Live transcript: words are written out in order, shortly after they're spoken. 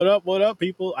What up,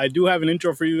 people? I do have an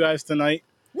intro for you guys tonight,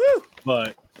 Woo!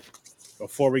 but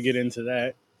before we get into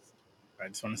that, I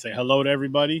just want to say hello to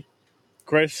everybody.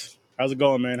 Chris, how's it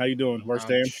going, man? How you doing? Worst I'm,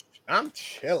 day? I'm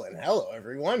chilling. Hello,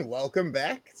 everyone. Welcome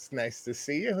back. It's nice to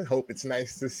see you. I hope it's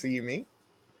nice to see me.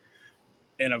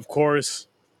 And of course,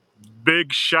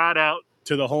 big shout out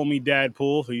to the homie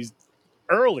Dadpool. He's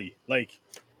early, like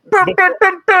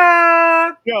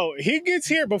yo, he gets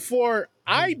here before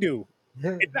I do.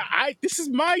 This is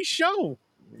my show.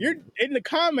 You're in the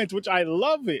comments, which I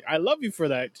love it. I love you for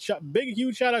that. Big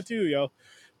huge shout out to you, yo.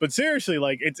 But seriously,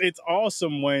 like it's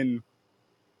awesome when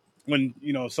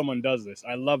someone does this.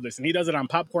 I love this, and he does it on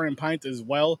Popcorn and Pints as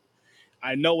well.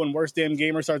 I know when Worst Damn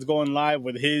Gamer starts going live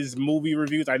with his movie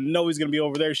reviews, I know he's gonna be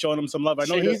over there showing him some love. I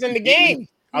know He's in the game.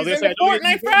 I was He's gonna in say, the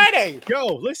Fortnite Friday. Yo,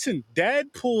 listen,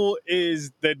 Dadpool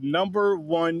is the number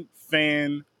one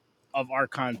fan of our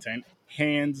content,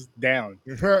 hands down,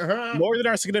 more than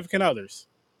our significant others.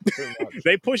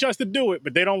 They push us to do it,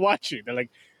 but they don't watch it. They're like,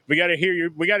 we gotta hear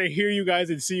you. We gotta hear you guys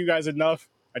and see you guys enough.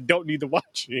 I don't need to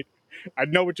watch it. I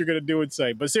know what you're gonna do and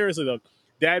say. But seriously though,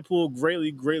 Dadpool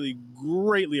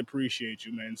greatly appreciate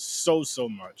you, man. So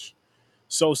much.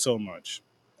 So much.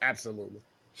 Absolutely.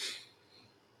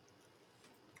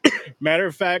 Matter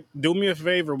of fact, do me a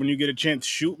favor when you get a chance,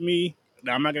 shoot me.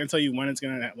 Now, I'm not gonna tell you when I'm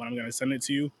gonna send it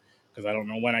to you because I don't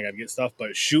know when I gotta get stuff.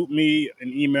 But shoot me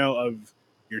an email of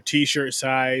your T-shirt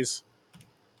size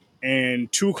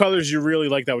and 2 colors you really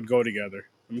like that would go together.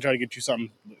 I'm gonna try to get you something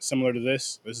similar to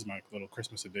this. This is my little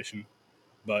Christmas edition.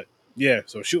 But yeah,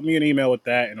 so shoot me an email with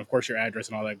that, and of course your address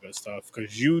and all that good stuff,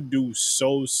 because you do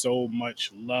so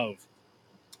much love.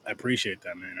 I appreciate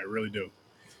that, man. I really do.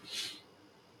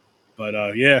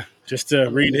 But yeah, just to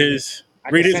read his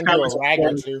comments. A rag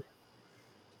or two.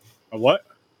 A what?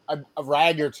 A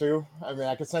rag or two. I mean,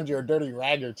 I could send you a dirty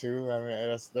rag or two. I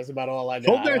mean, that's about all I got.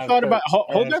 Hold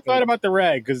that thought about the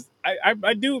rag, because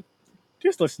I do.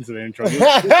 Just listen to the intro. Let's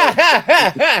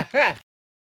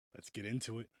get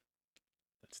into it.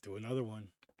 Let's do another one.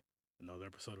 Another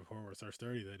episode of Horror Stars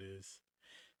 30, that is.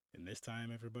 And this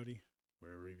time, everybody,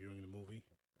 we're reviewing the movie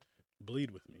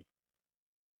Bleed With Me.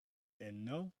 And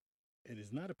no, it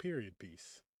is not a period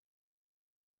piece.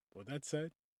 With that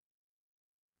said,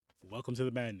 welcome to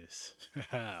the madness.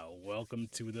 Welcome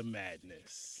to the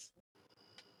madness.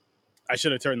 I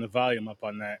should have turned the volume up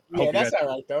on that. Yeah, that's all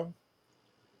right, though.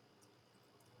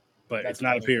 But it's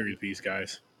not a period piece,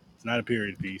 guys. It's not a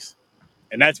period piece.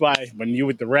 And that's why when you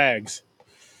with the rags,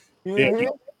 yeah,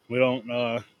 we don't,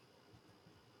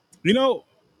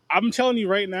 I'm telling you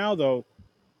right now, though,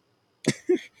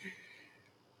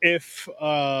 if,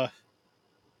 I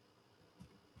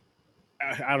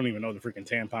don't even know the freaking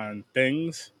tampon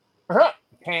things.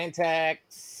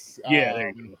 Pantex. Yeah, there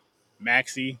you go.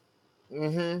 Maxi.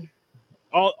 Mm-hmm.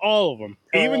 All of them.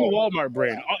 Even the Walmart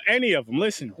brand. Any of them.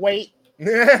 Listen. Wait.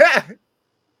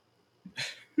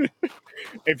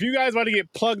 If you guys want to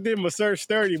get plugged in with Search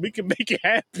 30, we can make it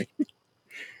happen.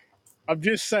 I'm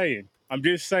just saying.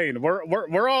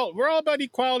 We're all about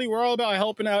equality. We're all about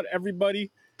helping out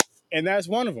everybody, and that's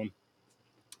one of them.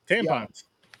 Tampons.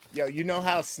 Yo, you know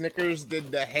how Snickers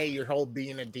did the "Hey, your whole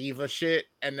being a diva" shit,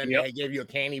 and then they gave you a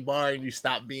candy bar and you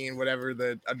stopped being whatever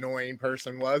the annoying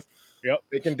person was? Yep.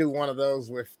 They can do one of those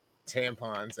with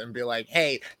tampons and be like,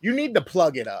 "Hey, you need to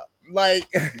plug it up." Like,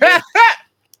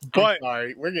 but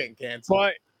sorry, we're getting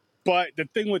canceled. But the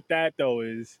thing with that though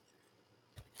is,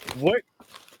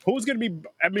 who's gonna be?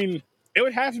 I mean, it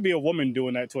would have to be a woman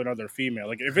doing that to another female.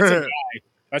 Like if it's a guy,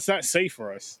 that's not safe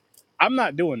for us. I'm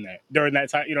not doing that during that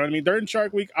time. You know what I mean? During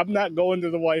Shark Week, I'm not going to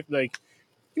the wife like,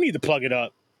 you need to plug it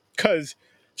up, because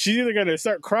she's either gonna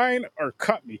start crying or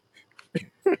cut me,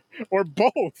 or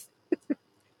both.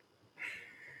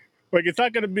 Like it's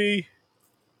not gonna be.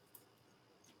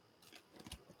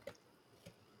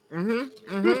 I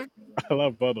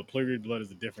love Bubba. Pluried blood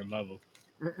is a different level.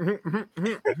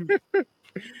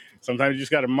 Sometimes you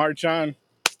just gotta march on.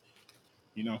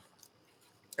 You know.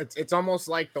 It's almost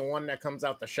like the one that comes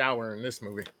out the shower in this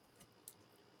movie.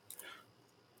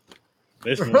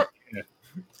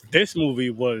 This movie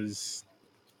was.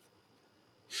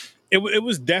 It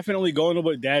was definitely going to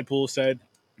what Dadpool said.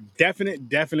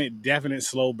 Definite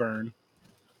slow burn.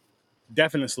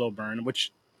 Definite slow burn,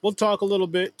 which we'll talk for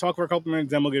a couple minutes,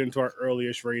 then we'll get into our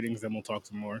earliest ratings, then we'll talk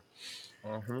some more.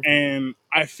 And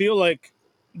I feel like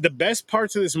the best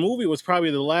parts of this movie was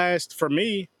probably the last, for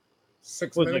me,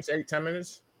 6 minutes, 10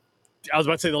 minutes. I was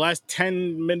about to say the last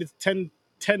 10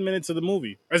 minutes of the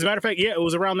movie. As a matter of fact, yeah, it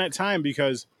was around that time,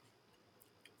 because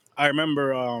I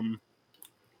remember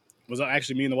was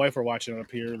actually me and the wife were watching it up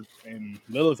here, and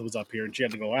Lilith was up here, and she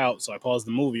had to go out, so I paused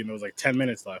the movie, and there was like 10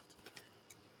 minutes left.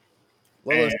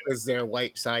 Lilith is their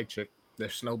white side chick, their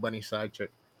snow bunny side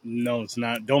chick. No, it's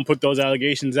not. Don't put those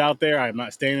allegations out there. I'm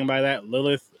not standing by that.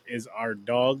 Lilith is our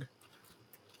dog.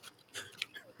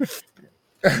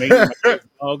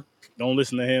 Dog. Don't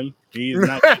listen to him. He's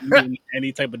not doing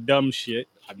any type of dumb shit.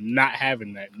 I'm not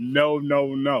having that.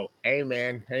 No. Hey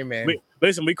man.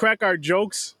 Listen, we crack our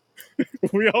jokes.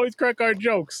 We always crack our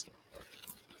jokes.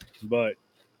 But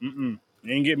you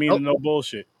ain't get me into no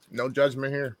bullshit. No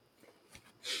judgment here.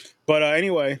 But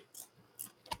anyway,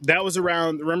 that was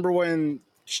around. Remember when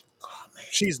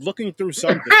she's looking through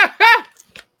something?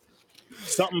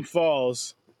 Something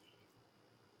falls.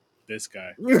 This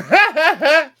guy.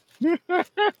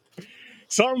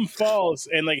 Something falls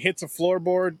and like hits a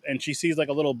floorboard, and she sees like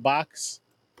a little box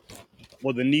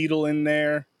with a needle in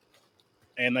there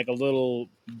and like a little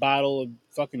bottle of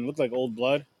fucking looked like old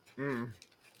blood.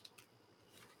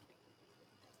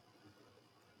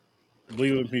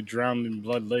 Believe it would be drowned in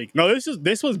Blood Lake. No,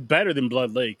 this was better than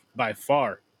Blood Lake by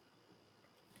far.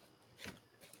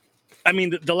 I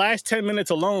mean, the last 10 minutes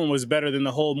alone was better than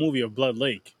the whole movie of Blood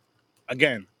Lake.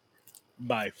 Again,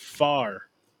 by far.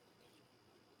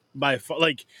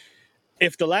 Like,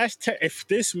 if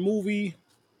this movie,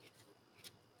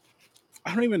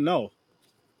 I don't even know.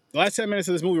 The last 10 minutes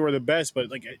of this movie were the best, but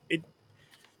like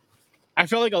I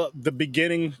felt like the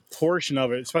beginning portion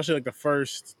of it, especially like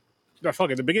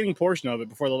the beginning portion of it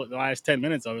before the last 10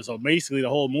 minutes of it. So basically the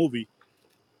whole movie,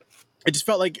 it just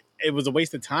felt like it was a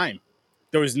waste of time.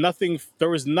 There was nothing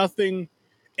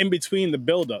in between the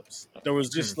buildups. There was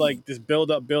just like this build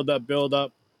up.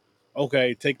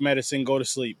 Okay, take medicine, go to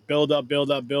sleep. Build up.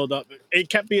 It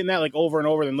kept being that like over and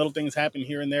over. Then little things happen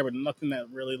here and there, but nothing that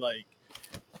really like.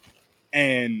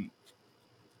 And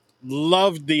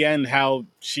loved the end how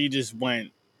she just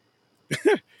went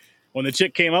when the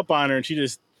chick came up on her and she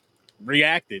just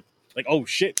reacted like, oh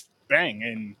shit, bang,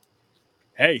 and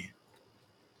hey,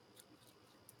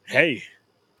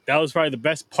 that was probably the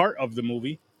best part of the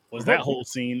movie was that whole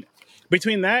scene.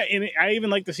 Between that and I even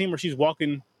like the scene where she's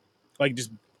walking like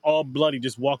just all bloody,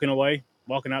 just walking away,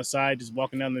 walking outside, just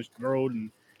walking down the road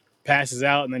and passes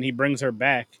out, and then he brings her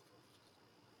back,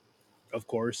 of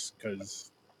course,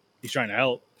 because he's trying to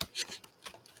help.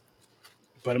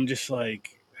 But I'm just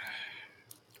like,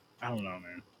 I don't know,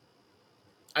 man.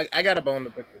 I got a bone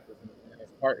to pick with this movie, and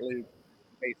it's partly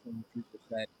based on what you just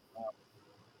said.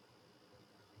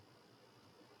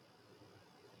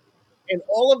 And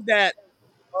all of that,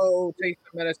 take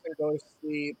the medicine, go to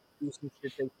sleep, do some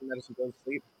shit, take the medicine, go to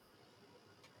sleep.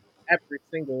 Every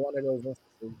single one of those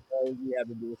instances, all you had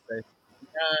to do was say,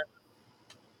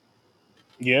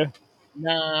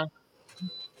 nah.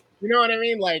 You know what I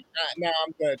mean? Like, nah,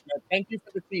 I'm good. No, thank you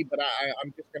for the tea, but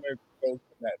I'm just going to go to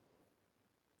bed.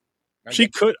 She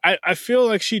could. I feel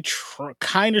like she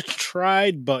kind of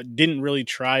tried, but didn't really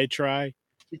try. She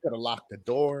could have locked the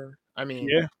door. I mean,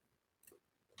 yeah.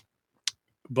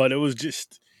 But it was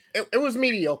just. It was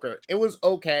mediocre. It was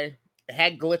okay. It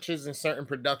had glitches and certain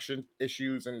production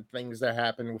issues and things that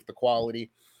happened with the quality,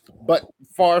 but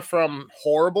far from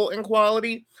horrible in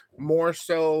quality. More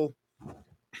so,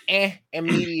 and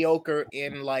mediocre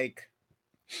in like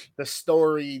the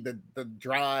story, the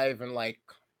drive, and like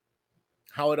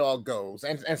how it all goes,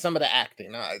 and some of the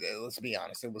acting. Let's be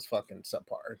honest, it was fucking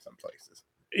subpar in some places.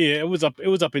 Yeah, it was up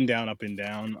and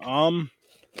down.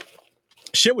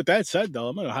 Shit. With that said, though,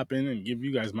 I'm gonna hop in and give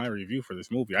you guys my review for this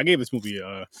movie. I gave this movie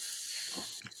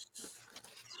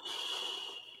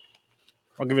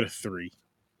I'll give it a 3.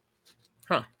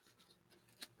 Huh.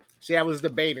 See, I was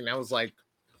debating. I was like,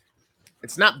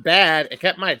 it's not bad. It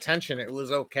kept my attention. It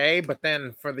was okay, but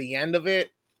then for the end of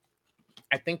it,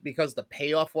 I think because the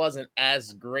payoff wasn't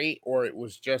as great, or it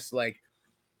was just like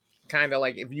kind of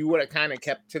like if you would have kind of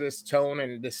kept to this tone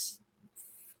and this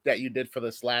that you did for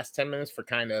this last 10 minutes for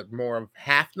kind of more of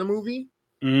half the movie,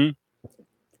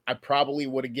 I probably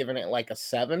would have given it like a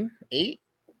 7, 8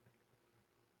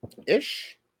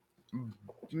 ish.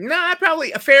 No, I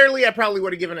probably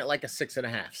would have given it like a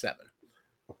 6.5, 7.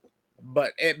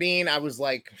 But it being, I was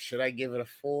like, should I give it a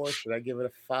 4? Should I give it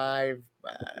a 5?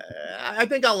 I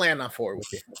think I'll land on 4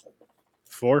 with you.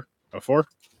 4? A 4?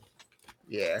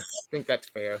 Yeah, I think that's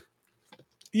fair.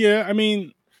 Yeah, I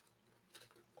mean,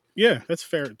 yeah, that's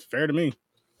fair. It's fair to me.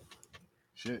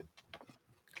 Shit.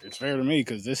 It's fair to me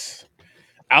because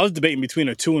I was debating between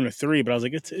a 2 and a 3, but I was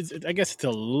like, I guess it's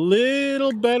a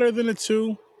little better than a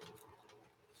 2.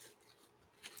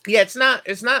 Yeah, it's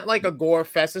not like a gore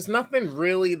fest. It's nothing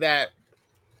really that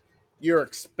you're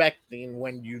expecting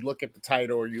when you look at the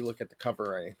title or you look at the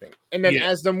cover or anything. And then Yeah.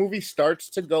 as the movie starts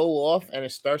to go off and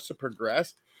it starts to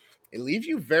progress, it leaves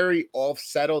you very off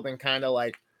settled and kind of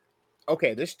like,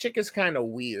 okay, this chick is kind of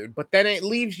weird. But then it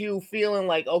leaves you feeling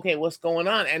like, okay, what's going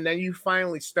on? And then you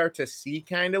finally start to see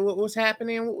kind of what was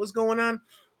happening, what was going on.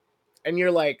 And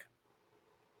you're like,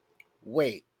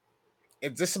 wait,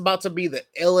 is this about to be the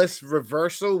illest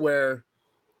reversal where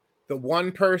the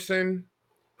one person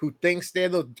who thinks they're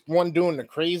the one doing the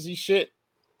crazy shit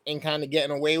and kind of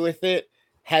getting away with it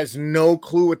has no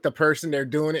clue what the person they're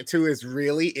doing it to is,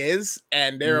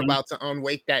 and they're Mhm. about to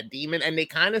unwake that demon. And they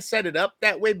kind of set it up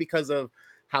that way because of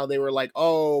how they were like,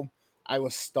 oh, I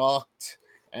was stalked,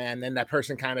 and then that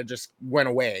person kind of just went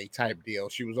away type deal.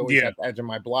 She was always Yeah. at the edge of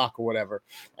my block or whatever.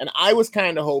 And I was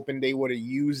kind of hoping they would have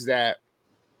used that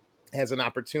as an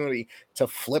opportunity to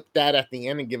flip that at the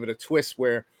end and give it a twist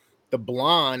where the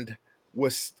blonde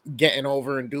was getting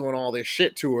over and doing all this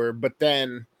shit to her, but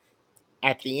then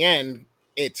at the end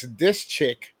it's this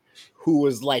chick who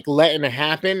was like letting it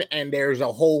happen, and there's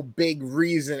a whole big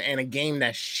reason and a game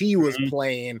that she was Mhm.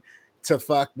 playing to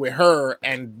fuck with her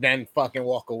and then fucking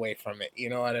walk away from it. You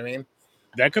know what I mean?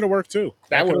 That could have worked too.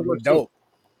 That would could have been worked too. dope.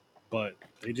 But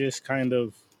they just kind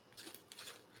of,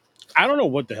 I don't know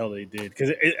what the hell they did,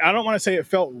 because I don't want to say it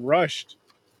felt rushed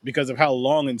because of how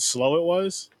long and slow it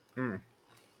was.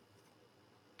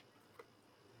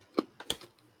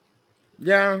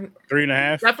 Yeah,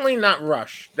 3.5. definitely not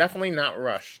rushed. Definitely not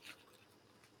rushed.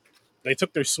 They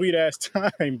took their sweet ass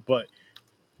time, but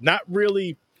not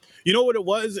really. You know what it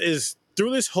was? Is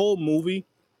through this whole movie,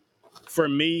 for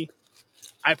me,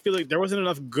 I feel like there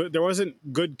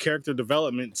wasn't good character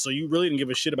development, so you really didn't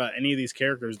give a shit about any of these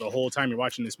characters the whole time you're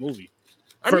watching this movie.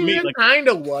 I For mean, me, it like, kind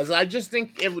of was. I just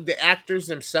think the actors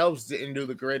themselves didn't do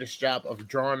the greatest job of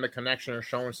drawing the connection or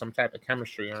showing some type of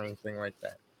chemistry or anything like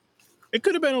that. it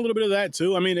could have been a little bit of that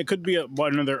too. I mean, it could be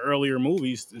one of their earlier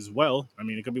movies as well. I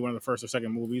mean, it could be one of the first or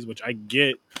second movies, which I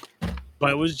get,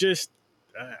 but it was just,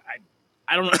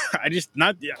 I don't know. I just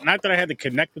not that I had to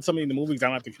connect with somebody in the movie. 'Cause I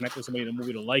don't have to connect with somebody in the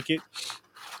movie to like it,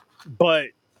 but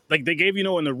like they gave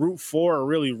in the root for or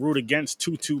really root against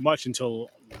too much until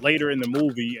later in the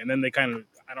movie, and then they kind of,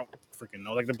 I don't freaking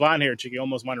know. Like the blonde hair chick, you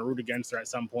almost want to root against her at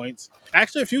some points.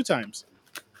 Actually, a few times,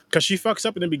 because she fucks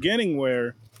up in the beginning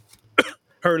where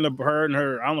her and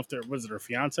her, I don't know if there was it her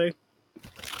fiance.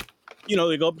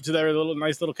 They go up to their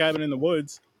nice little cabin in the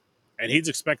woods, and he's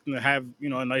expecting to have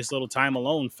a nice little time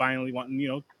alone. Finally, wanting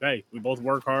hey, we both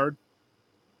work hard.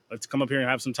 Let's come up here and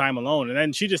have some time alone. And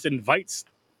then she just invites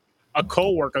a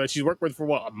coworker that she's worked with for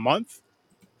what, a month.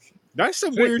 That's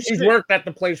some weird She's shit. worked at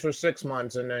the place for 6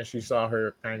 months, and then she saw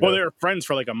her kind Well, of. they were friends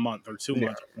for like a month or 2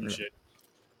 months or some shit.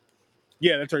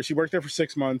 Yeah, that's right. She worked there for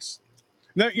 6 months.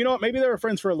 Now, you know what? Maybe they were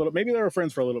friends for a little. Maybe they were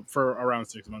friends for around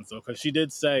 6 months though, because she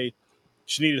did say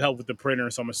she needed help with the printer.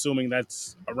 So I'm assuming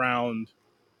that's around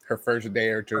Her first day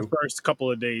or her two. first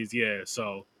couple of days. Yeah.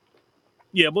 So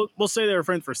yeah, we'll say they were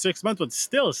friends for 6 months, but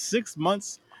still 6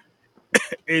 months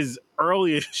is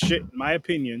early as shit in my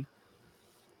opinion.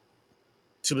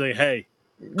 To be like, hey,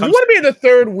 You want to be the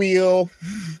third wheel.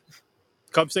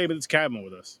 come stay in this cabin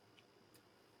with us.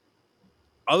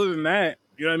 Other than that,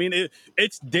 you know what I mean?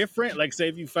 It's different. Like, say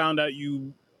if you found out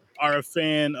you are a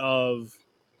fan of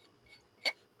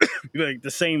like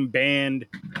the same band,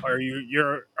 or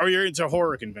you're into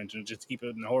horror conventions, just keep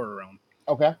it in the horror realm.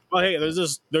 Okay. Oh, hey, there's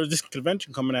this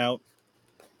convention coming out.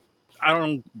 I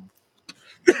don't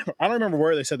remember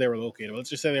where they said they were located. Let's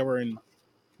just say they were in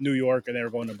New York and they were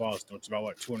going to Boston. It's about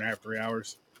what, 2.5, 3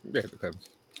 hours. Yeah, it depends.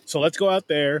 So let's go out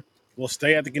there. We'll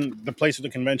stay at the place where the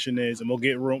convention is, and we'll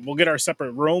get our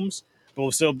separate rooms, but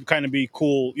we'll still kind of be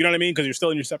cool. You know what I mean? Because you're still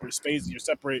in your separate space, your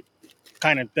separate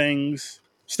kind of things.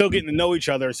 Still getting to know each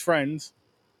other as friends,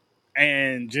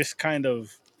 and just kind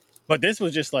of. But this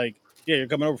was just like, yeah, you're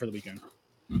coming over for the weekend.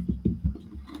 And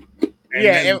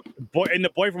Yeah, the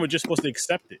boyfriend was just supposed to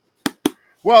accept it.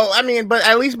 well, I mean, but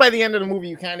at least by the end of the movie,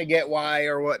 you kind of get why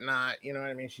or whatnot. You know what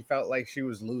I mean? She felt like she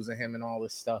was losing him and all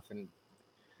this stuff,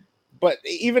 but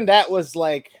even that was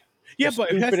like, Yeah, the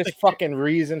but if that's stupidest fucking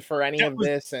reason for any of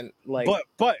this, and like,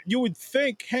 but you would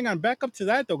think, hang on, back up to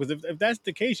that though, because if that's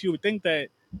the case, you would think that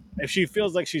if she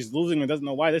feels like she's losing and doesn't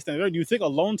know why this thing, you think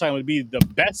alone time would be the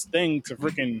best thing to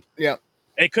freaking. yeah.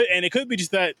 It could be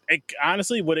just that.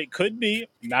 Honestly, what it could be,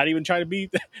 not even trying to be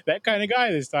that kind of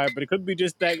guy this time, but it could be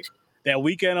just that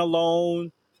weekend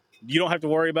alone. You don't have to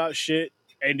worry about shit,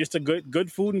 and just a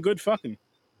good food and good fucking.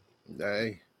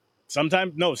 Hey.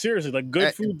 Sometimes, no, seriously, like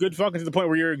good food, good fucking to the point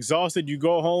where you're exhausted. You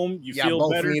go home, you feel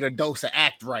both better. need a dose of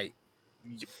Act Right.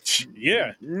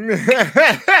 Yeah,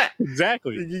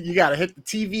 exactly. You got to hit the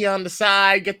TV on the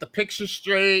side, get the picture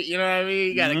straight. You know what I mean?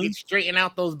 You got to get straighten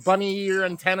out those bunny ear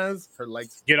antennas for like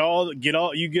get all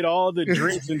the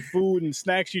drinks and food and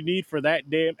snacks you need for that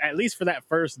day, at least for that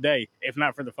first day, if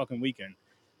not for the fucking weekend.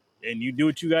 And you do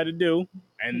what you got to do,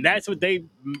 and that's what they.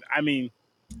 I mean,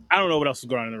 I don't know what else is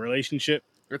going on in the relationship.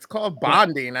 It's called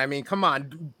bonding. I mean, come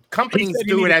on. Companies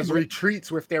do it as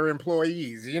retreats with their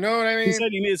employees. You know what I mean? He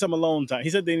said he needed some alone time. He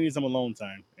said they needed some alone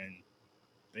time, and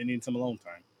they need some alone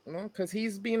time. Well, because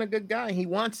he's being a good guy. He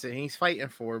wants it. He's fighting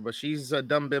for it, but she's a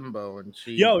dumb bimbo, and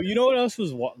she. Yo, you know what else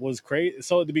was crazy?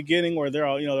 So at the beginning, where they're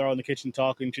all in the kitchen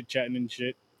talking, chit chatting and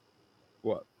shit.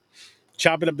 What?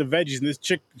 Chopping up the veggies, and this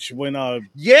chick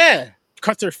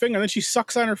cuts her finger, and then she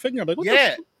sucks on her finger. I'm like, what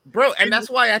the bro, and that's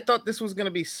why I thought this was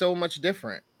gonna be so much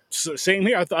different. So, same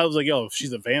here. I was like, yo, if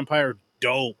she's a vampire,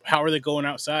 dope. How are they going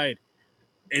outside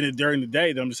during the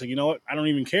day? Then I'm just like, you know what? I don't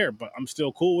even care, but I'm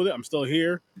still cool with it. I'm still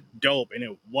here, dope. And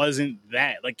it wasn't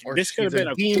that. Like, or this could have been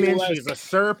a demon. She's a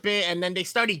serpent, and then they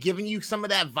started giving you some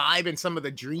of that vibe and some of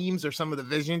the dreams or some of the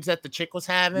visions that the chick was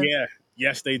having. Yeah,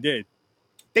 yes, they did.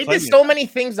 They did so many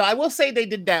things. I will say they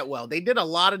did that well. They did a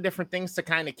lot of different things to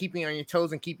kind of keep you on your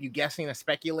toes and keep you guessing and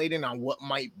speculating on what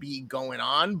might be going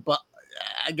on. But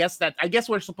I guess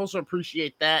we're supposed to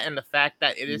appreciate that and the fact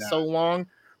that it is so long.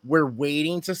 We're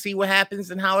waiting to see what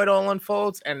happens and how it all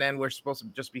unfolds, and then we're supposed to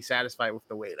just be satisfied with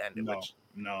the way it ended.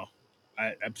 No,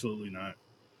 absolutely not.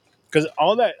 Because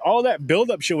all that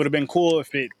build up shit would have been cool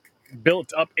if it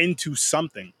built up into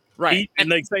something. Right. And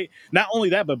like say not only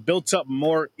that, but built up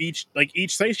more each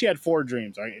say she had 4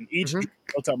 dreams, right? And each dream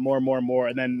built up more and more and more.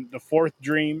 And then the 4th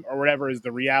dream or whatever is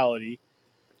the reality.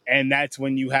 And that's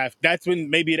when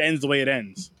maybe it ends the way it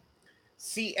ends.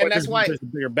 See, and that's why it's a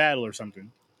bigger battle or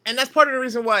something. And that's part of the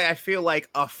reason why I feel like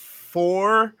a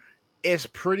 4 is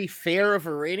pretty fair of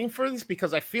a rating for this,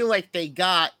 because I feel like they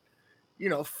got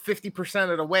 50%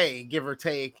 of the way, give or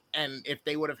take. And if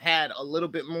they would have had a little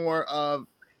bit more of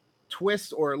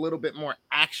twist or a little bit more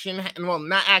action, well,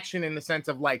 not action in the sense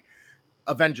of like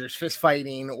Avengers fist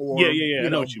fighting or I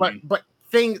know what you mean. But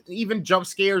things, even jump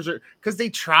scares, or because they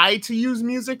tried to use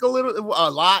music a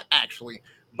lot actually,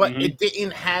 but it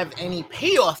didn't have any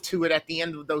payoff to it at the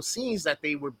end of those scenes that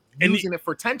they were using it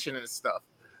for tension and stuff.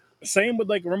 Same with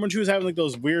like, remember when she was having like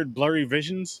those weird blurry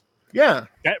visions? Yeah,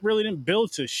 that really didn't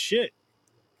build to shit.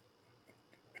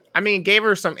 I mean, gave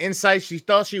her some insight. She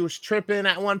thought she was tripping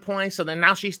at one point, so then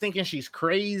now she's thinking she's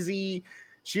crazy.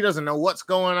 She doesn't know what's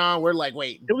going on. We're like,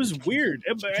 wait, it was weird.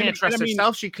 She can't trust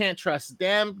herself. She can't trust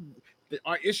them.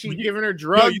 Is she giving her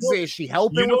drugs? Is she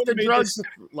helping with the drugs?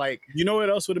 Like, you know what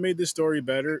else would have made this story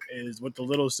better is with the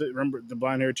little. Remember the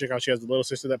blonde haired chick? How she has the little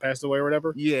sister that passed away or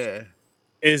whatever. Yeah,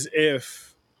 is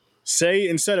if say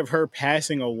instead of her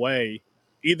passing away,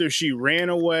 either she ran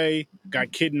away,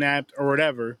 got kidnapped, or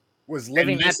whatever. Was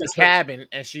living at the cabin,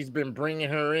 and she's been bringing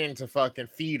her in to fucking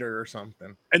feed her or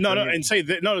something. And say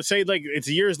like it's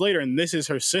years later, and this is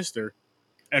her sister,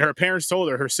 and her parents told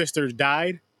her sister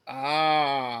died.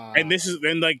 And this is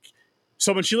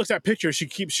so when she looks at pictures,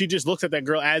 she just looks at that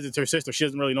girl as it's her sister. She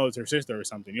doesn't really know it's her sister or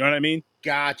something. You know what I mean?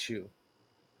 Got you.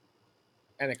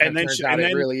 And it turns out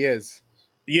it really is.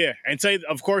 Yeah, and say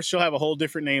of course she'll have a whole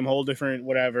different name, whole different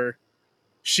whatever.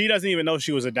 She doesn't even know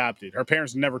she was adopted. Her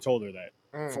parents never told her that.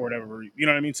 For whatever, you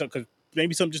know what I mean? So, because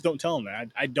maybe some just don't tell them that.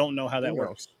 I don't know how that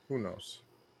works. Who knows?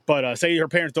 But say her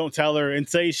parents don't tell her, and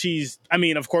say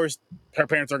of course, her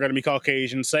parents are going to be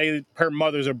Caucasian. Say her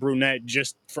mother's a brunette,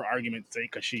 just for argument's sake,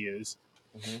 because she is.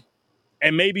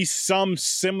 And maybe some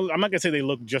similar, I'm not going to say they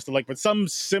look just alike, but some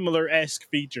similar-esque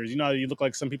features. You know, you look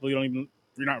like some people you're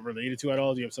not related to at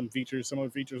all. You have some features, similar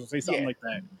features, say something like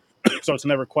that. So it's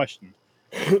never questioned.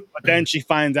 But then she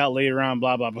finds out later on,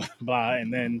 blah, blah, blah, blah,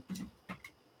 and then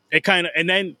and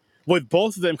then with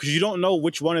both of them, because you don't know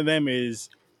which one of them is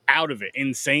out of it,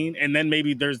 insane, and then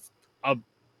maybe there's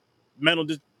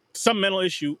some mental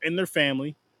issue in their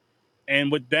family, and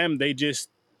with them, they're just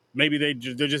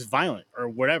violent or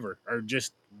whatever,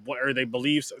 or they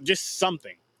believe just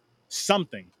something,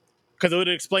 because it would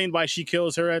explain why she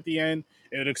kills her at the end.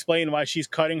 It would explain why she's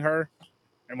cutting her.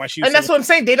 And that's what I'm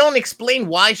saying. They don't explain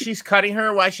why she's cutting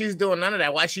her, why she's doing none of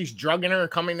that, why she's drugging her,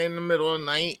 coming in the middle of the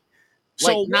night.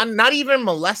 So not even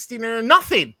molesting her,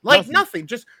 nothing. Nothing.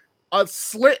 Just a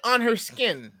slit on her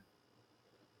skin.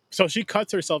 So she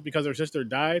cuts herself because her sister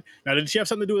died. Now, did she have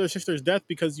something to do with her sister's death?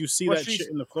 Because you see that shit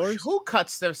in the floors. Who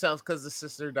cuts themselves because the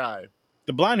sister died?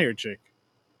 The blonde-haired chick.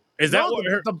 Is that what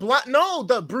her?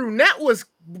 The brunette was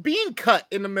being cut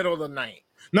in the middle of the night.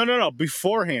 No.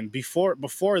 Beforehand, before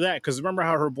that, because remember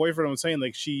how her boyfriend was saying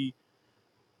like she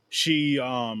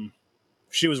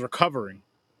She was recovering.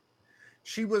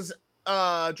 She was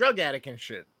drug addict and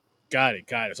shit. Got it.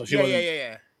 So she Yeah, wasn't.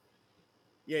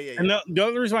 yeah. And the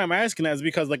other reason why I'm asking that is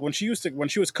because like when she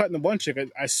was cutting the one chick,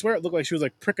 I swear it looked like she was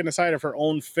like pricking the side of her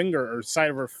own finger or side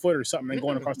of her foot or something and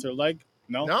going across her leg.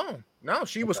 No, No,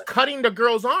 she was Okay. cutting the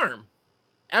girl's arm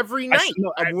every night.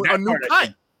 A new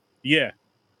cut. Yeah.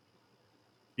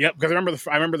 Yep. Because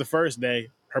I remember the first day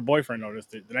her boyfriend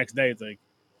noticed it. The next day it's like,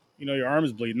 your arm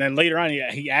is bleeding. Then later on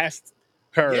he asked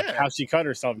her Yeah. how she cut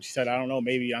herself, and she said, I don't know,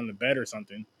 maybe on the bed or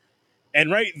something.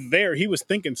 And right there he was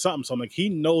thinking something. So I'm like, he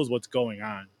knows what's going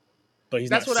on. But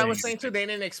That's what I was anything. saying too. They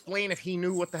didn't explain if he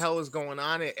knew what the hell was going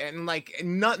on, and like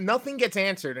nothing gets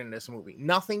answered in this movie.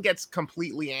 Nothing gets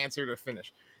completely answered or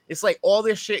finished. It's like all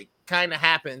this shit kind of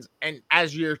happens, and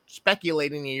as you're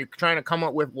speculating and you're trying to come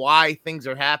up with why things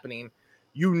are happening,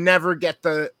 you never get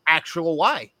the actual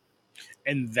why.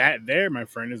 And that there, my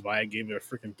friend, is why I gave it a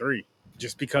freaking 3.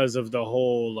 Just because of the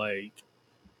whole like,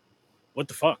 what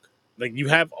the fuck? Like you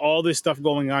have all this stuff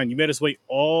going on. You made us wait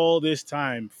all this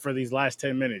time for these last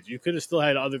 10 minutes. You could have still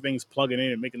had other things plugging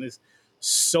in and making this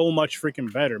so much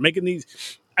freaking better. Making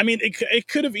these, I mean, it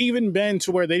could have even been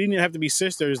to where they didn't even have to be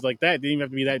sisters like that. They didn't even have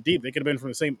to be that deep. They could have been from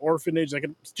the same orphanage. Like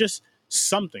just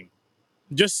something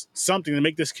to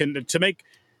make this to make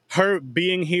her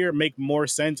being here make more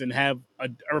sense and have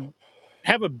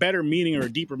a better meaning or a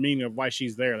deeper meaning of why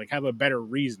she's there. Like have a better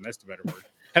reason. That's the better word.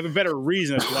 Have a better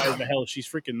reason as to why the hell she's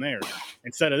freaking there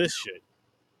instead of this shit.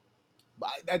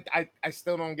 I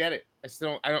still don't get it.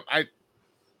 I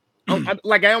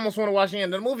like I almost want to watch the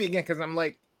end of the movie again because I'm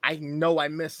like, I know I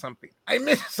missed something.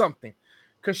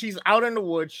 Because she's out in the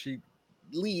woods, she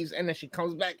leaves, and then she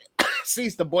comes back,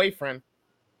 sees the boyfriend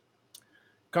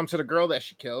come to the girl that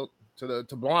she killed, to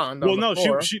blonde. Well, no,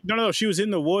 she was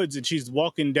in the woods and she's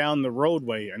walking down the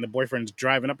roadway, and the boyfriend's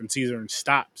driving up and sees her and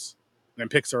stops, and then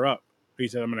picks her up. He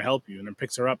said, "I'm going to help you," and then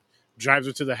picks her up, drives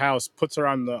her to the house, puts her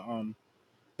on the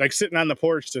like sitting on the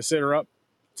porch to sit her up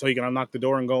so he can unlock the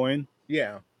door and go in.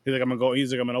 Yeah. He's like, I'm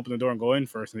gonna open the door and go in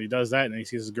first. And he does that, and then he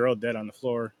sees his girl dead on the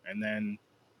floor, and then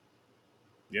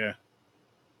yeah.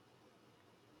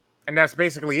 And that's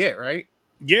basically it, right?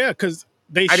 Yeah, because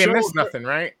I didn't miss nothing,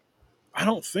 right? I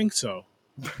don't think so.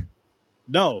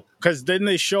 No, because then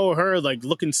they show her like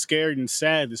looking scared and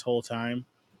sad this whole time.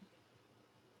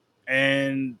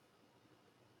 And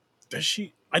does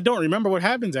she? I don't remember what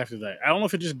happens after that. I don't know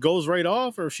if it just goes right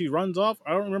off or if she runs off.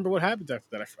 I don't remember what happens after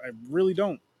that. I really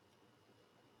don't.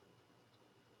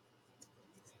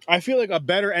 I feel like a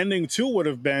better ending too would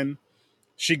have been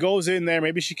she goes in there,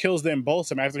 maybe she kills them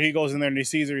both. After he goes in there and he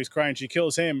sees her, he's crying, she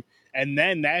kills him, and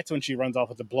then that's when she runs off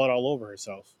with the blood all over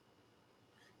herself.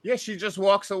 Yeah, she just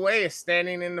walks away,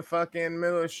 standing in the fucking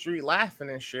middle of the street laughing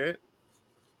and shit.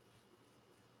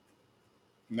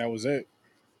 And that was it.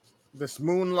 This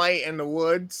moonlight in the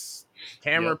woods,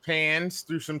 camera pans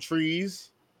through some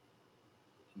trees.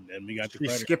 And then we got the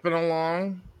credit. Skipping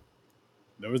along.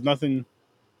 There was nothing.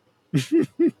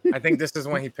 I think this is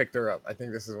when he picked her up.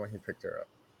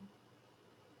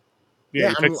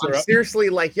 Yeah, I'm seriously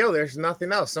like, yo, there's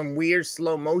nothing else. Some weird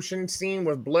slow motion scene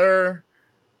with blur.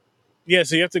 Yeah,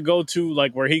 so you have to go to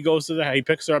like where he goes to he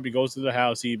picks her up, he goes to the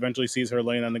house, he eventually sees her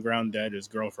laying on the ground dead, his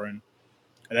girlfriend.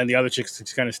 And then the other chick's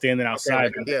just kind of standing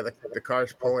outside. Okay, yeah, the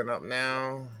car's pulling up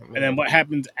now. And then what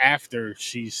happens after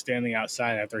she's standing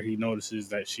outside after he notices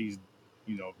that she's,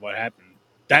 what happened?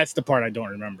 That's the part I don't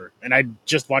remember. And I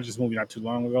just watched this movie not too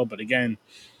long ago. But again,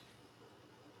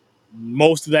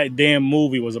 most of that damn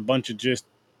movie was a bunch of just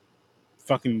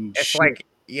fucking shit.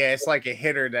 It's like it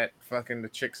hit her that fucking the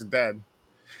chick's dead.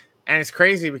 And it's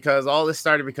crazy because all this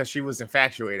started because she was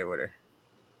infatuated with her.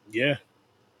 Yeah.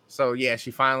 So yeah,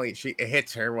 it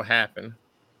hits her. What happened?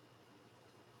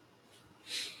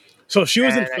 So she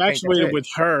was infatuated with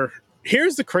her.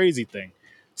 Here's the crazy thing.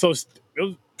 So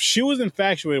she was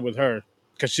infatuated with her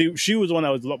because she was the one that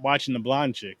was watching the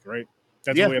blonde chick, right?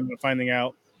 That's what we ended up finding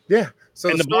out. Yeah.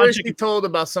 So the story she told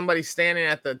about somebody standing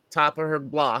at the top of her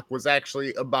block was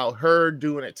actually about her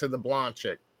doing it to the blonde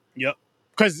chick. Yep.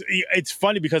 Because it's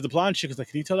funny because the blonde chick is like,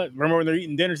 can you tell that? Remember when they're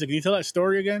eating dinner? She's like, can you tell that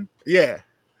story again? Yeah.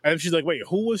 And she's like, wait,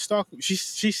 who was stalking? She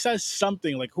says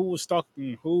something like, who was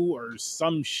stalking who or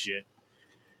some shit.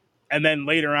 And then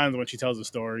later on when she tells the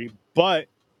story, but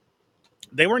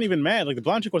they weren't even mad. Like the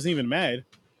blonde chick wasn't even mad.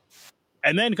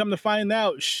 And then come to find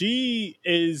out, she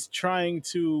is trying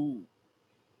to,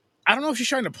 I don't know if she's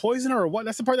trying to poison her or what.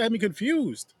 That's the part that had me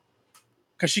confused.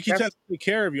 Because she keeps trying to take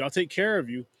care of you. I'll take care of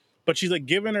you. But she's like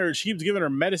she keeps giving her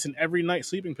medicine every night,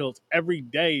 sleeping pills every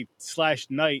day /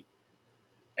 night.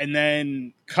 And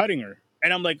then cutting her.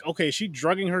 And I'm like, okay, is she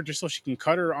drugging her just so she can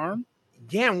cut her arm?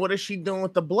 again, what is she doing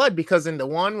with the blood? Because in the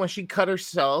one when she cut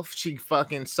herself, she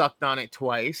fucking sucked on it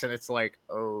twice, and it's like,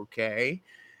 okay.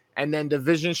 And then the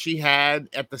vision she had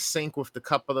at the sink with the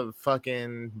cup of the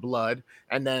fucking blood,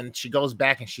 and then she goes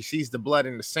back and she sees the blood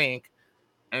in the sink,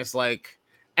 and it's like,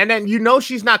 and then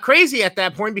she's not crazy at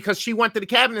that point because she went to the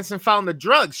cabinets and found the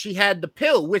drugs. She had the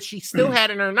pill, which she still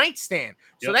had in her nightstand.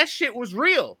 So that shit was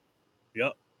real.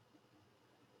 Yep.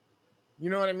 You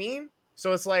know what I mean?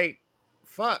 So it's like,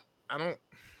 fuck, I don't.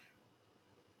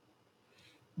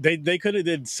 They could have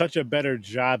did such a better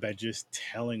job at just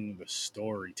telling the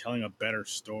story, telling a better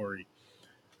story.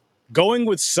 Going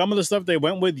with some of the stuff they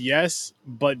went with, yes,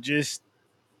 but just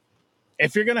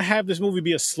if you're gonna have this movie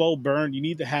be a slow burn, you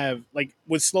need to have, like,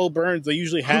 with slow burns, they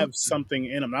usually have something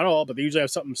in them. Not all, but they usually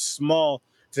have something small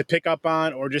to pick up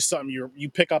on, or just something you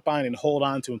pick up on and hold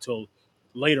on to until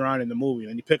later on in the movie. And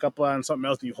then you pick up on something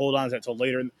else and you hold on to that until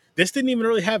later. This didn't even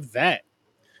really have that.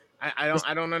 I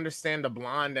don't understand the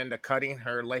blonde and the cutting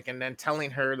her, like, and then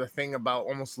telling her the thing about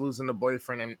almost losing the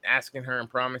boyfriend and asking her and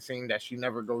promising that she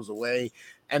never goes away,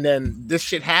 and then this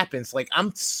shit happens. Like,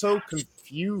 I'm so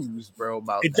confused, bro,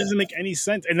 about it. Doesn't make any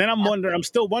sense. And then I'm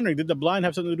still wondering, did the blonde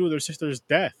have something to do with her sister's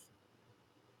death?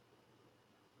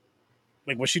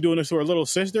 Like, was she doing this to her little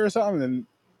sister or something? And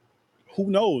who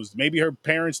knows? Maybe her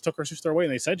parents took her sister away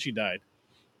and they said she died.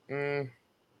 I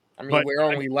mean, we're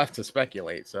only left to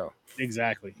speculate, so.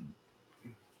 Exactly.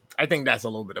 I think that's a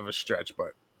little bit of a stretch,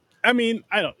 but. I mean,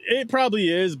 it probably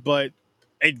is, but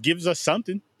it gives us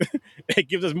something. It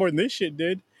gives us more than this shit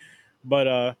did. But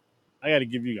I got to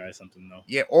give you guys something, though.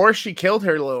 Yeah, or she killed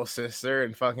her little sister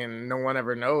and fucking no one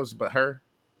ever knows but her.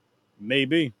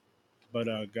 Maybe. But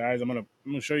guys, I'm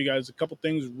gonna show you guys a couple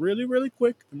things really, really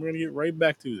quick, and we're gonna get right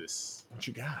back to this. What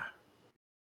you got?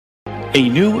 A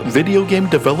new video game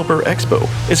developer expo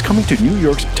is coming to New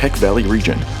York's Tech Valley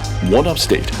region. One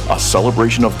Upstate, a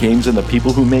celebration of games and the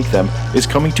people who make them, is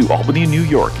coming to Albany, New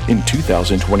York in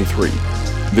 2023.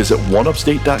 Visit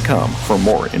oneupstate.com for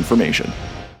more information.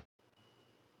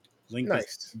 Link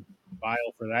nice bio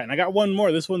for that, and I got one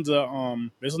more. This one's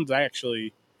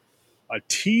actually a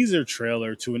teaser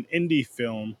trailer to an indie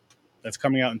film that's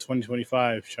coming out in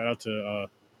 2025. Shout out to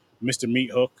Mr.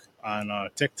 Meat Hook on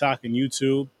TikTok and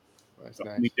YouTube. That's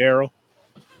nice. Meet Daryl.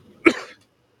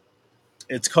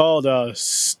 It's called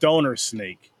Stoner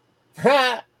Snake.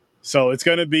 So it's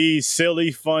gonna be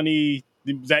silly, funny,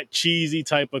 that cheesy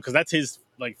type of, because that's his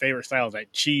like favorite style,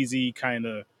 that cheesy kind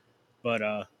of. But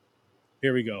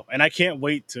here we go, and I can't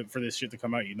wait for this shit to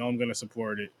come out. You know I'm gonna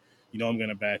support it. You know I'm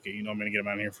gonna back it. You know I'm gonna get him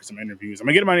out here for some interviews. I'm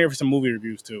gonna get him out here for some movie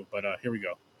reviews too. But here we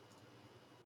go.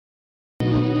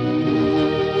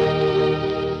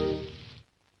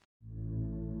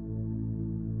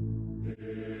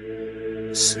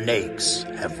 Snakes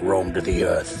have roamed the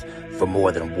earth for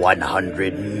more than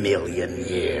 100 million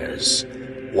years.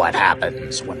 What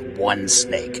happens when one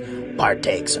snake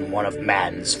partakes in one of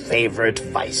man's favorite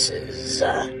vices?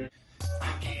 Let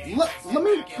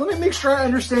me make sure I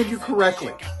understand you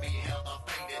correctly.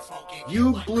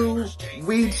 You blew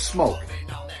weed smoke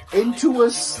into a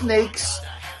snake's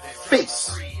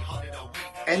face,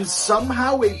 and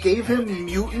somehow it gave him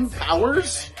mutant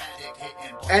powers?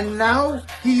 And now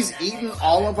he's eaten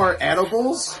all of our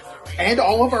edibles and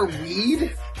all of our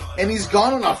weed, and he's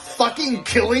gone on a fucking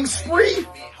killing spree?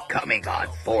 Coming on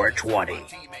 420,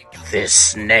 this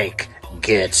snake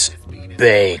gets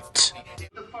baked.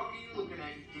 What the fuck are you looking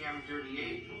at, you damn dirty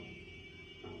ape?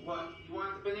 What, you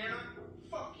want the banana?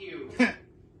 Fuck you.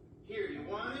 Here, you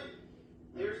want it?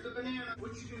 There's the banana.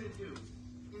 What you gonna do?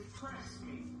 Impress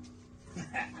me.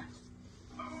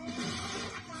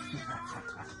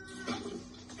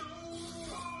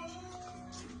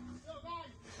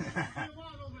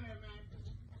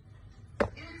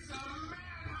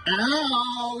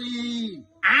 Owie!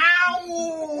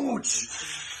 Ouch!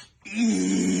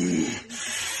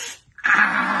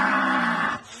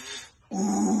 Ah!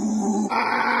 Ooh!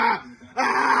 Ah!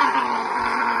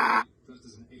 Ah! Dressed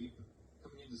as an ape,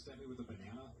 coming in to stab me with a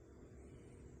banana.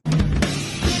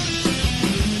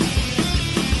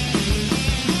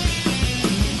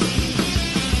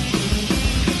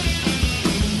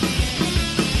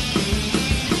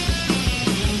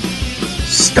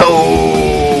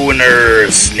 Stoner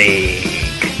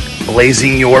Snake,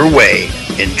 blazing your way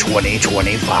in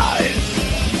 2025.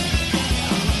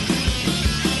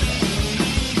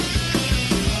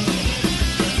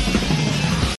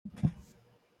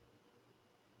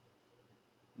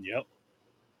 Yep.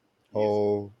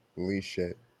 Holy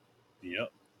shit.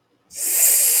 Yep.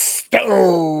 Stoner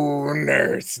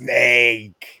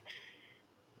Snake.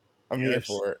 I'm here Yes.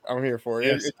 for it. I'm here for it.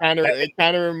 Yes. It kind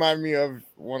of reminds me of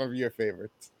one of your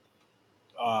favorites.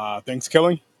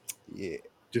 Thanksgiving. Yeah.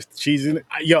 Just cheese in it.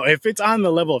 Yo, if it's on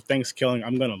the level of Thanksgiving,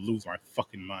 I'm gonna lose my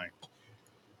fucking mind.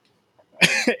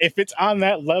 If it's on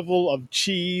that level of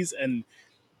cheese, and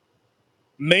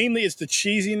mainly it's the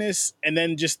cheesiness, and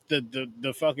then just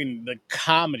the fucking the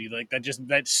comedy, like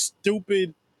that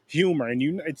stupid humor, and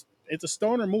it's a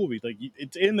stoner movie. Like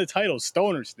it's in the title,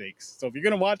 Stoner Snakes. So if you're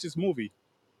gonna watch this movie,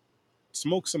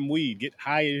 smoke some weed, get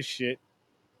high as shit,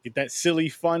 get that silly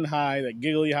fun high, that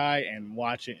giggly high, and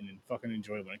watch it and then fucking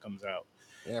enjoy it when it comes out.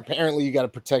 Yeah, apparently you got to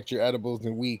protect your edibles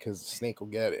and weed because the snake will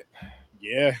get it.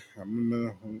 Yeah,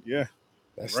 yeah.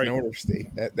 That Right. stoner snake,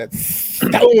 that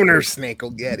stoner snake will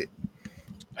get it.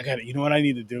 I got it. You know what I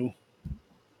need to do?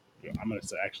 I'm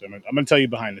gonna tell you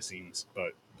behind the scenes,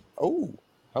 but Oh,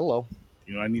 hello.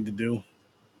 you know what I need to do?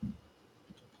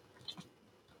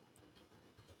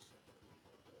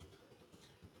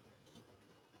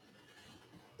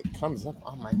 It comes up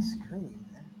on my screen.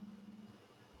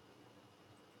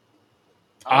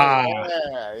 Ah. Yeah.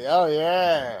 Oh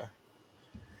yeah.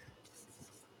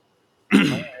 Oh,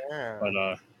 yeah. But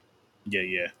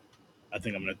yeah. I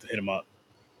think I'm gonna hit him up.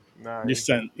 Nice. Just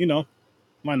send,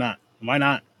 why not? Why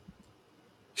not?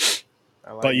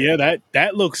 I like But it. yeah,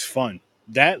 that looks fun.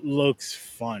 That looks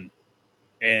fun,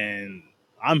 and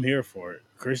I'm here for it.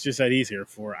 Chris just said he's here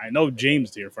for it. I know James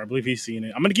is here for it. I believe he's seen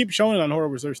it. I'm gonna keep showing it on Horror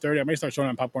Research 30. I may start showing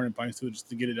it on Popcorn and Pints too, just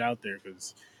to get it out there,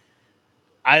 because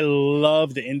I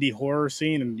love the indie horror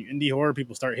scene, and the indie horror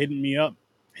people start hitting me up.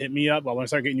 Hit me up. I want to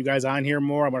start getting you guys on here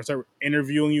more. I want to start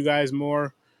interviewing you guys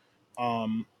more.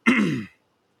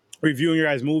 Reviewing your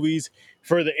guys' movies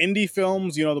for the indie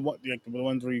films, the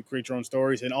ones where you create your own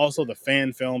stories, and also the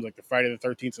fan films like the Friday the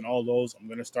 13th and all those. I'm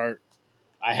gonna start.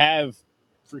 I have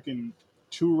freaking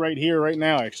 2 right here, right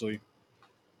now, actually.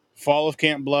 Fall of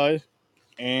Camp Blood,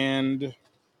 and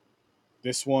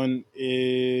this one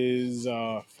is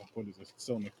what is this? It's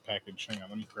still in the package. Hang on,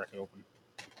 let me crack it open.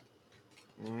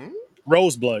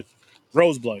 Roseblood.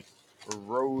 Roseblood.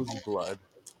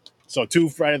 So 2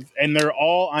 Friday, and they're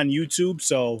all on YouTube.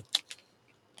 So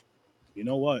you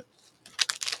know what?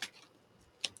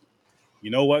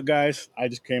 Guys? I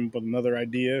just came up with another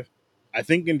idea. I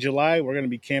think in July, we're going to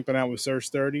be camping out with Search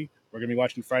 30. We're going to be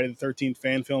watching Friday the 13th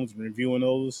fan films and reviewing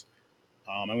those.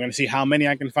 I'm going to see how many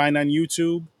I can find on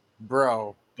YouTube.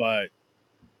 Bro. But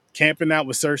camping out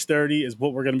with Search 30 is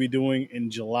what we're going to be doing in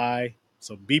July.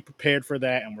 So be prepared for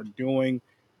that. And we're doing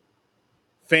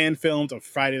fan films of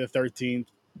Friday the 13th.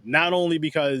 Not only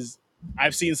because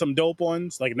I've seen some dope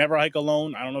ones, like Never Hike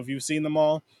Alone. I don't know if you've seen them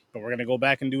all, but we're going to go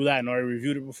back and do that. I know I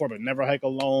reviewed it before, but Never Hike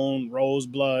Alone,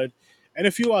 Roseblood, and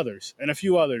a few others.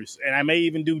 And I may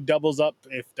even do doubles up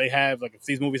if they have, like, if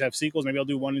these movies have sequels, maybe I'll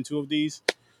do 1 and 2 of these.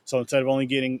 So instead of only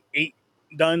getting 8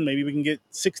 done, maybe we can get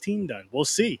 16 done. We'll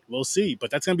see.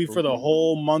 But that's going to be for the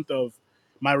whole month of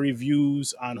my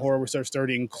reviews on Horror Research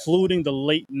 30, including the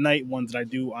late night ones that I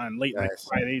do on late night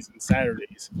Fridays and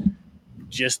Saturdays.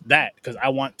 Just that, because I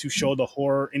want to show the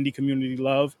horror indie community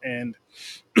love. And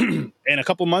in a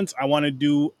couple months, I want to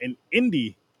do an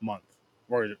indie month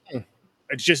where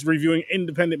it's just reviewing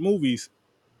independent movies.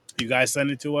 You guys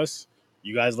send it to us.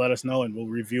 You guys let us know, and we'll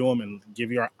review them and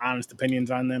give you our honest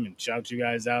opinions on them, and shout you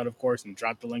guys out, of course, and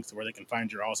drop the links to where they can find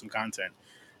your awesome content.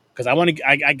 Because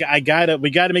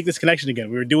we gotta make this connection again.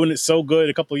 We were doing it so good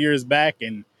a couple years back,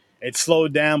 and it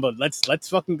slowed down. But let's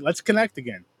connect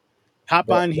again. Hop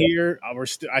on here.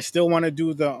 I still want to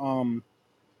do the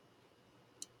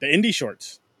indie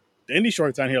shorts. The indie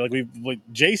shorts on here, like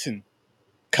Jason.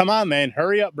 Come on, man,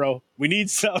 hurry up, bro. We need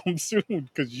something soon,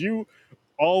 because you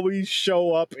always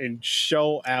show up and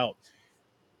show out.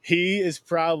 He's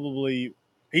definitely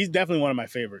one of my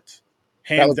favorites,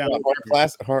 hands down.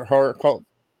 Horror cult.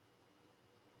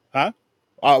 Huh?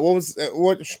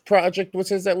 What project was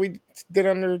his that we did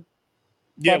under?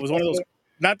 Yeah, it was one of those.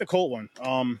 Not the cult one.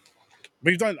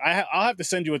 But he's done. I'll have to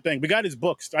send you a thing. We got his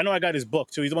books. I know I got his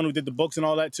book too. He's the one who did the books and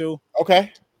all that too.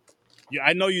 Okay. Yeah,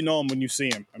 I know you know him when you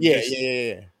see him.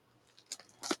 Yeah.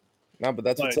 No, but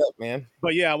what's up, man.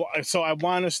 But yeah, so I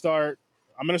want to start.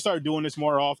 I'm gonna start doing this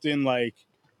more often. Like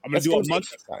I'm gonna do a month.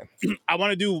 I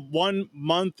want to do 1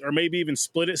 month, or maybe even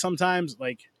split it sometimes,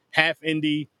 like half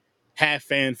indie, half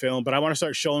fan film. But I want to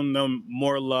start showing them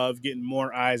more love, getting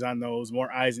more eyes on those,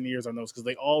 more eyes and ears on those, because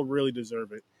they all really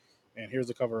deserve it. And here's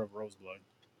the cover of Roseblood.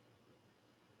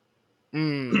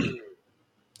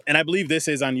 And I believe this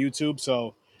is on YouTube.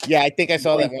 So yeah, I think I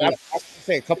saw that one. I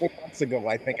say a couple months ago.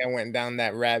 I think I went down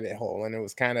that rabbit hole, and it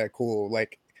was kind of cool.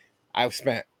 Like I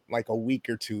spent like a week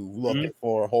or 2 looking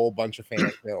for a whole bunch of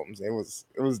fan films. It was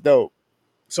dope.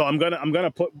 So I'm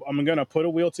gonna put a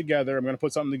wheel together. I'm gonna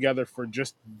put something together for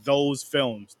just those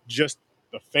films, just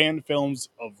the fan films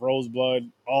of Roseblood,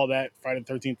 all that Friday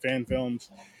the 13th fan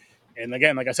films. And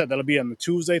again, like I said, that'll be on the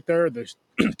Tuesday third, the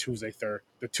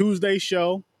the Tuesday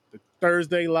show, the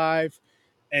Thursday live,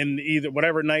 and either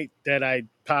whatever night that I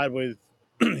pod with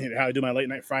how I do my late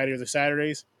night Fridays or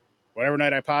Saturdays, whatever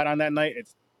night I pod on that night,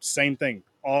 it's same thing.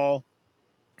 All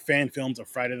fan films of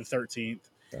Friday the 13th.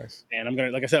 Nice. And I'm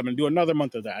gonna, like I said, I'm gonna do another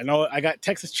month of that. I know I got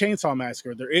Texas Chainsaw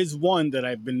Massacre. There is one that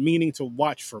I've been meaning to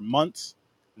watch for months.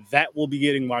 That will be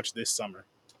getting watched this summer.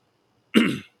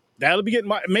 That'll be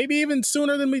getting maybe even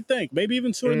sooner than we think. Maybe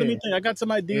even sooner than we think. I got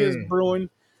some ideas brewing.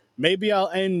 Maybe I'll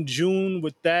end June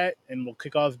with that, and we'll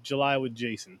kick off July with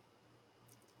Jason.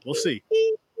 We'll see.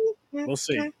 We'll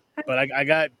see. But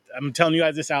I'm telling you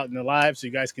guys this out in the live so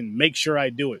you guys can make sure I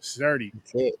do it. 30.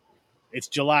 That's it. It's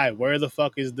July. Where the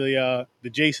fuck is the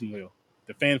Jason wheel?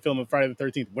 The fan film of Friday the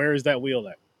 13th. Where is that wheel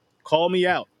at? Call me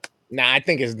out. Nah, I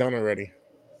think it's done already.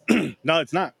 No,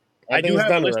 it's not. I do think it's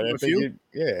have done a list already. of a few.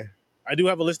 Yeah. I do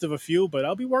have a list of a few, but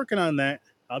I'll be working on that.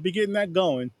 I'll be getting that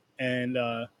going. And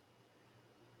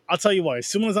I'll tell you what, as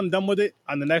soon as I'm done with it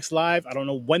on the next live, I don't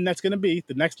know when that's going to be.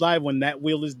 The next live, when that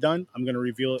wheel is done, I'm going to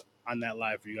reveal it on that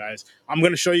live for you guys. I'm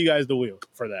going to show you guys the wheel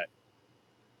for that.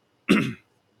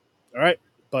 All right.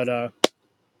 But I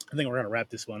think we're going to wrap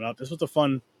this one up. This was a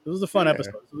fun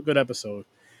episode. This was a good episode.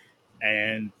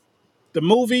 And the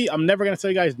movie, I'm never going to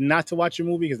tell you guys not to watch a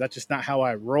movie because that's just not how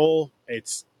I roll.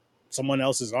 It's someone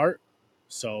else's art.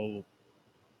 So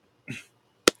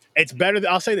it's better.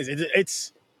 I'll say this.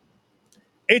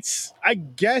 It's I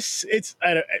guess it's,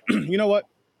 you know what?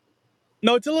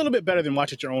 No, it's a little bit better than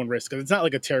watch at your own risk because it's not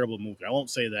like a terrible movie. I won't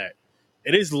say that.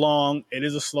 It is long. It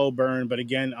is a slow burn. But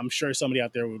again, I'm sure somebody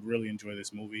out there would really enjoy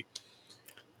this movie.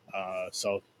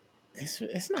 So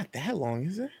it's not that long,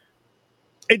 is it?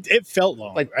 It felt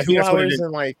long. Like I 2 think that's what it hours is.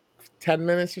 and like 10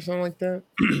 minutes or something like that.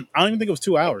 I don't even think it was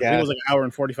 2 hours. I think it was like an hour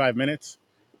and 45 minutes.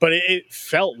 But it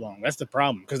felt long. That's the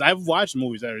problem. Because I've watched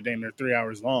movies that are damn near 3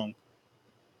 hours long.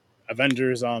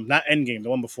 Avengers, not Endgame,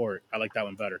 the one before it. I like that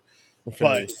one better.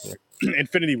 But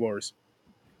Infinity Wars.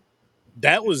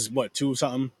 That was what, 2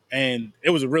 something? And it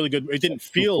was a really good. It didn't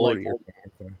feel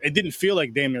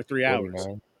like damn near 3 hours.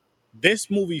 49.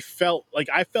 This movie felt like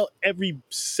I felt every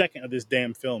second of this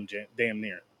damn film, damn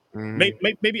near.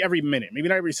 Maybe every minute. Maybe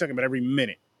not every second, but every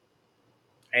minute.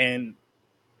 And,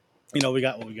 we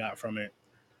got what we got from it.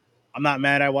 I'm not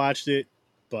mad I watched it,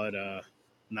 but I'm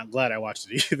not glad I watched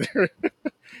it either.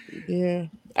 Yeah.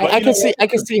 But I can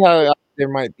see how there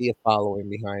might be a following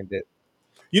behind it.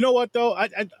 You know what, though?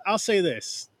 I'll say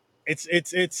this. It's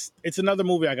another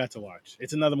movie I got to watch.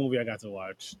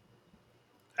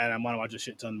 And I want to watch a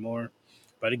shit ton more.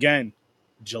 But again,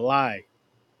 July.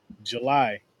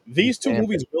 These 2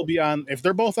 movies will be on. If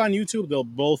they're both on YouTube, they'll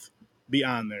both be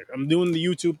on there. I'm doing the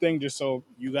YouTube thing just so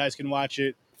you guys can watch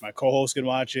it. My co-host can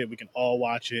watch it. We can all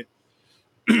watch it.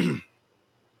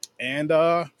 And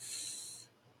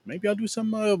maybe I'll do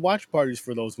some watch parties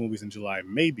for those movies in July.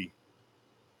 Maybe.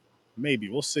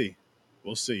 We'll see.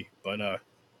 But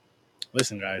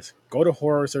listen, guys, go to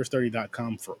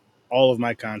horrorsearch30.com for all of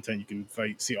my content. You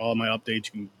can see all my updates.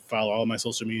 You can follow all my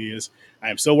social medias. I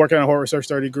am still working on a Horror Search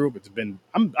 30 group.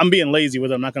 I'm being lazy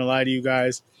with it. I'm not going to lie to you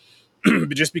guys,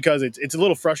 but just because it's a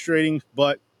little frustrating.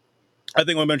 But I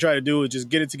think what I'm going to try to do is just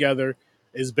get it together.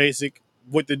 Is basic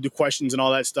with the questions and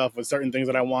all that stuff with certain things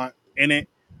that I want in it,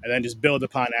 and then just build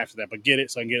upon after that. But get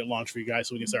it so I can get it launched for you guys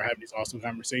so we can start having these awesome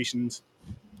conversations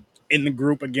in the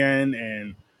group again.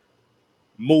 And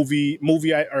when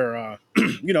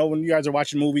you guys are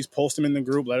watching movies, post them in the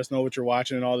group. Let us know what you're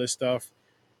watching and all this stuff.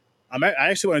 I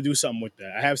actually want to do something with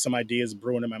that. I have some ideas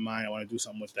brewing in my mind. I want to do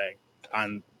something with that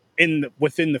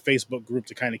within the Facebook group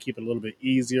to kind of keep it a little bit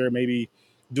easier. Maybe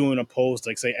doing a post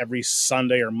like say every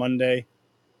Sunday or Monday,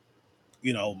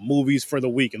 movies for the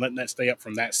week, and letting that stay up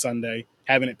from that Sunday,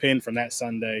 having it pinned from that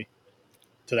Sunday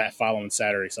to that following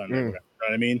Saturday, Sunday. You know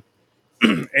what I mean?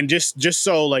 And just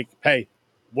so like, hey,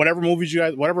 whatever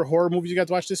horror movies you guys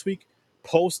watch this week,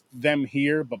 post them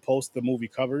here, but post the movie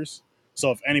covers. So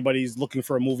if anybody's looking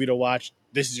for a movie to watch,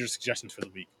 this is your suggestions for the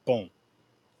week. Boom.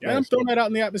 Yeah, nice. I'm throwing that out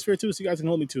in the atmosphere too, so you guys can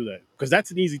hold me to that. Because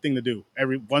that's an easy thing to do.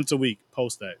 Once a week,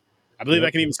 post that. I believe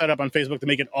I can even set up on Facebook to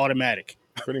make it automatic.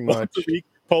 Pretty much. Once a week,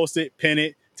 post it, pin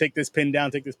it, take this pin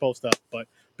down, take this post up. But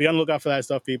be on the lookout for that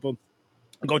stuff, people.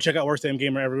 Go check out Worst Damn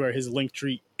Gamer everywhere. His link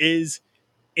tree is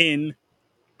in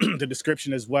the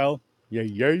description as well. Yeah.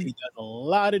 He does a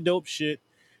lot of dope shit.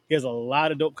 He has a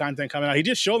lot of dope content coming out. He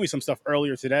just showed me some stuff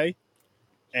earlier today.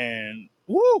 And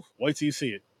woo, wait till you see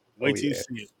it. Wait till you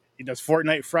see it. He does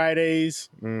Fortnite Fridays.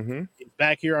 Mm-hmm. He's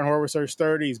back here on Horror Search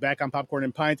 30. He's back on Popcorn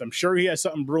and Pints. I'm sure he has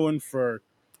something brewing for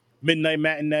Midnight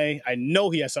Matinee. I know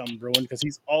he has something brewing because he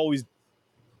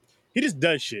just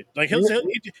does shit. Like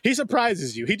he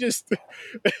surprises you. He just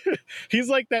he's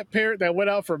like that parent that went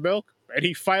out for milk and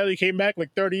he finally came back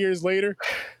like 30 years later.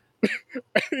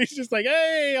 He's just like,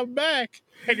 hey, I'm back.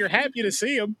 And you're happy to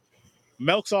see him.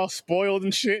 Milk's all spoiled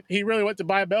and shit. He really went to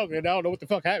buy milk and I don't know what the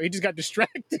fuck happened. He just got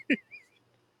distracted.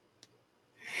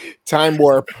 Time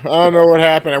warp. I don't know what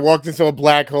happened. I walked into a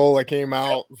black hole. I came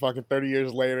out fucking 30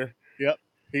 years later. Yep.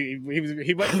 He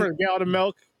went for a gallon of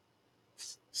milk,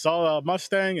 saw a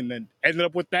Mustang, and then ended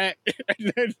up with that.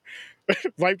 And then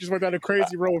life just went down a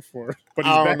crazy road for him. But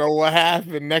I don't know what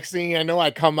happened. Next thing I know,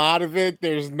 I come out of it.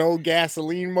 There's no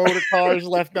gasoline motor cars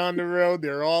left on the road.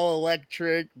 They're all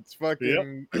electric. It's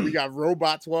fucking. We got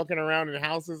robots walking around in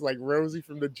houses like Rosie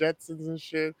from the Jetsons and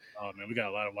shit. Oh man, we got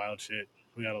a lot of wild shit.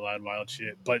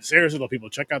 But seriously though, people,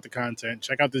 check out the content.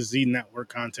 Check out the Z Network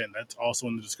content. That's also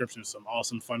in the description. Some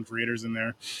awesome fun creators in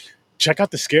there. Check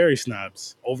out the Scary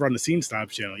Snobs over on the Scene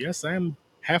Snobs channel. Yes, I am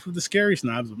half of the Scary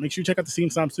Snobs, but make sure you check out the Scene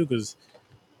Snobs too, because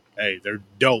hey, they're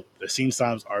dope. The Scene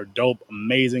Snobs are dope,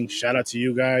 amazing. Shout out to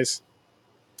you guys.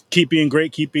 Keep being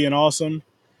great, keep being awesome.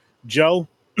 Joe,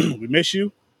 we miss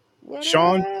you. What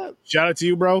Sean, up? shout out to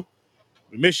you, bro.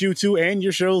 We miss you too, and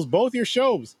your shows, both your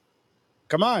shows.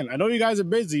 Come on, I know you guys are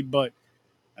busy, but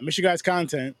I miss you guys'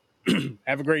 content.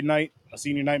 Have a great night. I'll see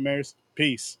you in your nightmares.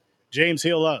 Peace. James,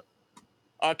 heal up.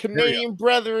 Our Canadian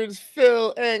brethren,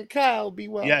 Phil and Kyle, be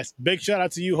well. Yes, big shout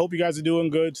out to you. Hope you guys are doing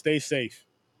good. Stay safe.